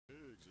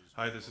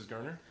Hi, this is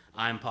Garner.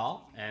 I'm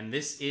Paul, and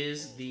this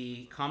is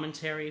the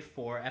commentary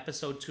for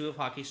episode 2 of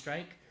Hockey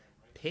Strike,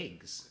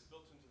 Pigs.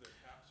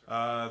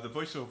 The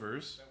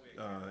voiceovers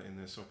in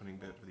this opening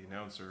bit of the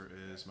announcer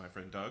is my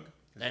friend Doug.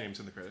 His name's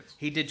in the credits.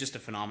 He did just a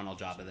phenomenal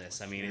job of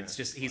this. I mean, it's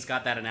just, he's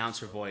got that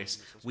announcer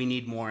voice. We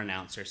need more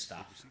announcer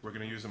stuff. We're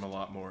going to use him a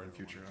lot more in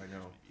future, I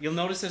know. You'll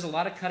notice there's a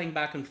lot of cutting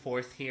back and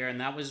forth here,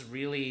 and that was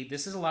really,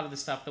 this is a lot of the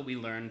stuff that we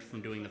learned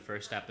from doing the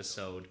first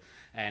episode.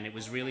 And it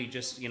was really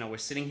just, we're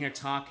sitting here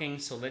talking,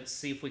 so let's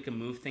see if we can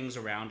move things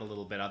around a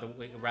little bit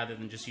rather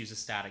than just use a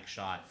static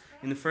shot.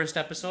 In the first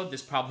episode,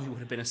 this probably would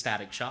have been a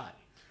static shot.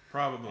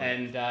 Probably.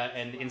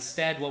 And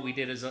instead, what we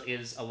did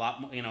is a lot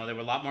more. There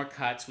were a lot more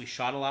cuts. We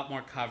shot a lot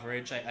more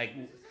coverage.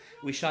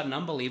 We shot an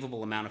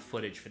unbelievable amount of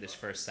footage for this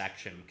first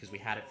section because we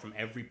had it from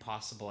every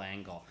possible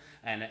angle,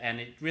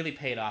 and it really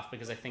paid off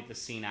because I think the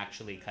scene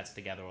actually cuts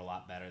together a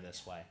lot better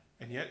this way.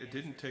 And yet, it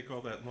didn't take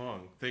all that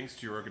long. Thanks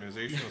to your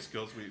organizational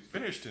skills, we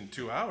finished in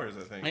 2 hours,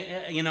 I think.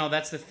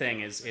 That's the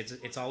thing.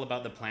 It's all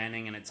about the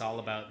planning, and it's all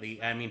about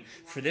the. I mean,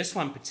 for this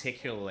one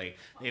particularly,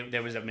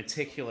 there was a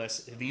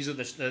meticulous. These are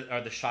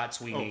the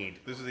shots we need.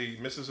 This is the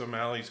Mrs.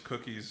 O'Malley's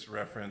cookies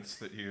reference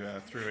that you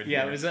threw in.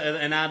 Yeah, here. it was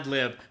an ad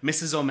lib.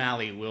 Mrs.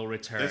 O'Malley will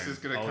return. This is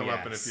going to come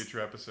up in a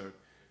future episode.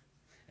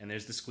 And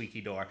there's the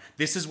squeaky door.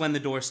 This is when the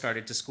door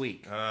started to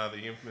squeak.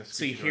 The infamous.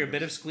 So you hear a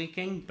bit of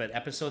squeaking, but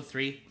episode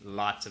 3,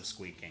 lots of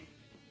squeaking.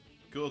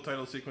 Cool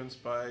title sequence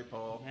by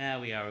Paul. Yeah,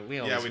 we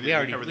already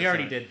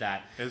already did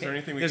that. Is there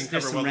anything we can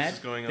cover while this is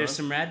going on? There's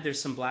some red.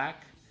 There's some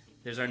black.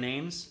 There's our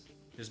names.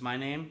 There's my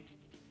name.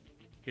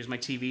 Here's my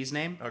TV's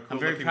name. Our cool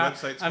looking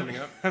website's coming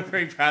up. I'm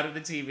very proud of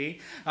the TV.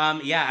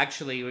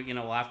 Actually,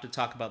 we'll have to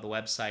talk about the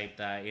website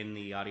in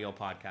the audio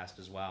podcast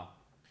as well.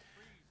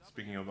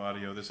 Speaking of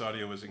audio, this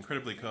audio was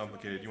incredibly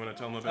complicated. You want to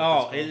tell them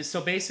about this?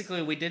 So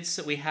basically, we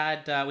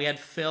had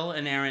Phil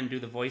and Aaron do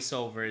the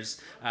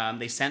voiceovers.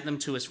 They sent them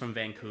to us from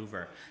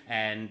Vancouver,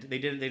 and they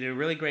did a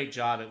really great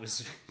job. It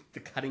was the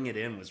cutting it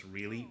in was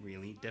really,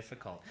 really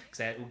difficult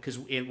because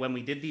when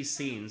we did these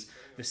scenes,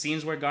 the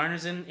scenes where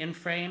Garner's in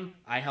frame,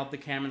 I held the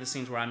camera. The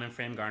scenes where I'm in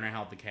frame, Garner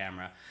held the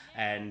camera,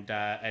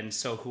 and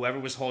so whoever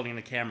was holding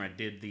the camera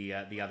did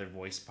the other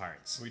voice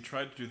parts. We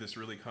tried to do this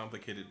really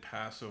complicated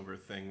passover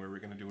thing where we're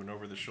going to do an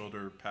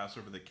over-the-shoulder pass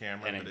over the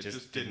camera, and but it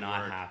just did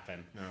not work.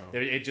 happen. No.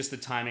 The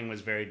timing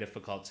was very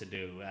difficult to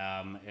do.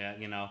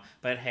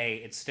 But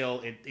hey, it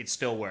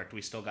still worked.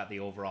 We still got the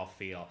overall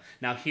feel.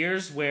 Now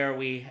here's where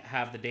we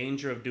have the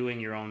danger of doing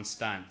your own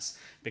stunts,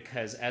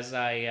 because as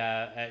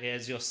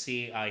you'll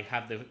see, I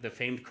have the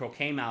famed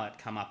croquet mallet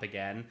come up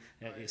again,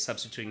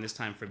 substituting this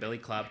time for Billy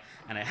Club,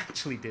 and I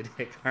actually did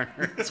hit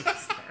Garner as we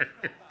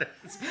started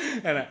this.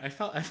 And I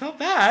felt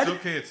bad. It's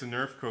okay. It's a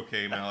Nerf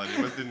croquet mallet.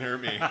 It didn't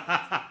hurt me.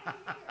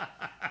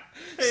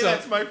 Hey,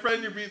 that's my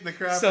friend. You're beating the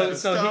crap out of.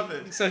 Stop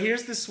it. So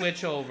here's the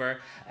switch over,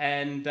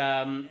 and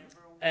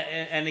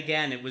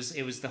again, it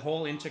was the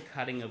whole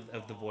intercutting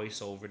of the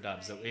voice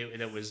overdubs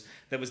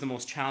that was the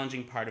most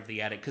challenging part of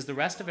the edit, because the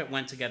rest of it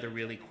went together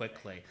really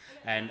quickly,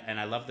 and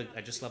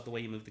I just love the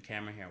way you moved the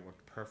camera here. It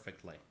worked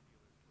perfectly.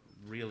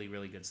 Really,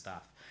 really good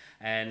stuff.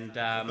 And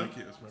thank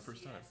you. It's my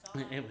first time.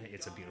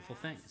 It's a beautiful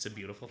thing. It's a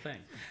beautiful thing.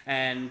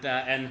 And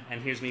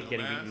here's me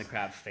getting beaten in the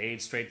crowd.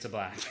 Fade straight to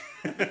black.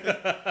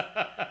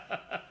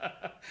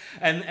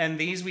 And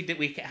these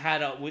we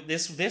had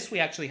this we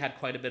actually had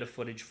quite a bit of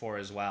footage for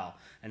as well,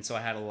 and so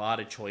I had a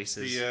lot of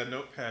choices. The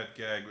notepad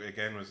gag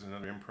again was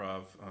another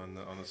improv on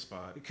the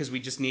spot, because we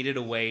just needed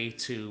a way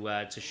to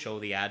show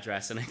the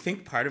address, and I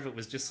think part of it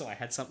was just so I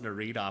had something to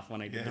read off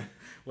when I did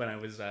when I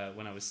was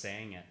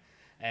saying it,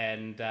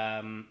 and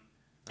there's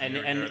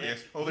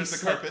the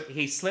carpet.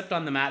 He slipped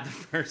on the mat the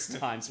first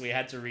time, so we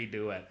had to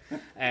redo it,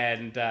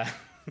 and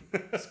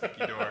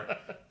squeaky door.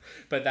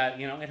 But that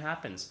it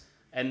happens.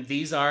 And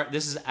this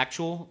is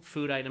actual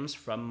food items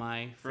from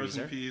my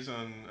freezer. Frozen peas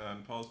on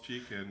Paul's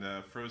cheek, and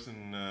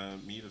frozen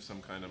meat of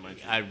some kind on my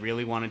cheek. I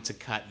really wanted to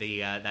get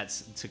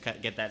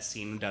that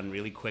scene done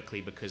really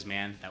quickly because,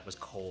 man, that was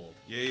cold.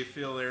 Yay,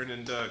 Phil, Aaron,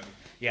 and Doug.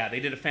 Yeah, they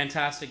did a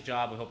fantastic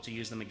job. We hope to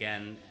use them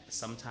again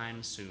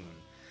sometime soon.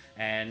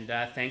 And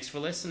thanks for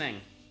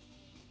listening.